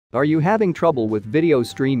Are you having trouble with video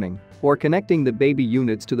streaming or connecting the baby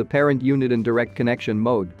units to the parent unit in direct connection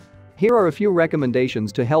mode? Here are a few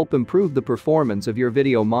recommendations to help improve the performance of your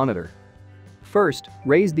video monitor. First,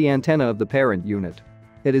 raise the antenna of the parent unit.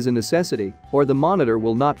 It is a necessity, or the monitor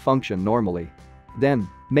will not function normally. Then,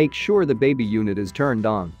 make sure the baby unit is turned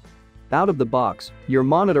on. Out of the box, your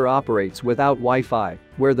monitor operates without Wi-Fi,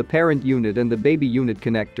 where the parent unit and the baby unit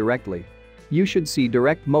connect directly. You should see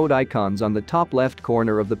direct mode icons on the top left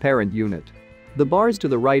corner of the parent unit. The bars to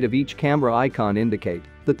the right of each camera icon indicate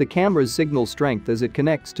that the camera's signal strength as it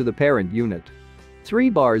connects to the parent unit. 3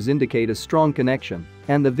 bars indicate a strong connection,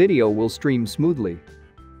 and the video will stream smoothly.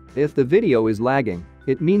 If the video is lagging,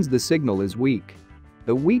 it means the signal is weak.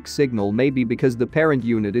 A weak signal may be because the parent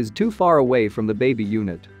unit is too far away from the baby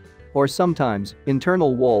unit. Or sometimes,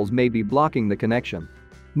 internal walls may be blocking the connection.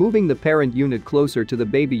 Moving the parent unit closer to the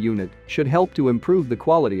baby unit should help to improve the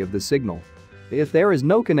quality of the signal. If there is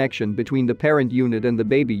no connection between the parent unit and the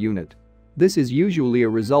baby unit, this is usually a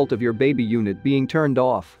result of your baby unit being turned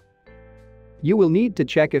off. You will need to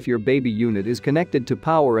check if your baby unit is connected to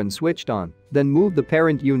power and switched on, then move the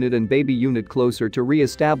parent unit and baby unit closer to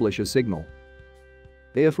re-establish a signal.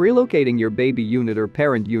 If relocating your baby unit or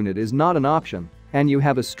parent unit is not an option, and you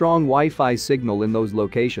have a strong Wi-Fi signal in those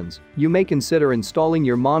locations, you may consider installing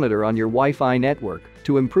your monitor on your Wi-Fi network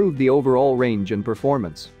to improve the overall range and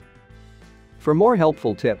performance. For more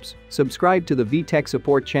helpful tips, subscribe to the VTech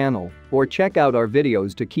support channel or check out our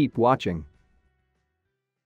videos to keep watching.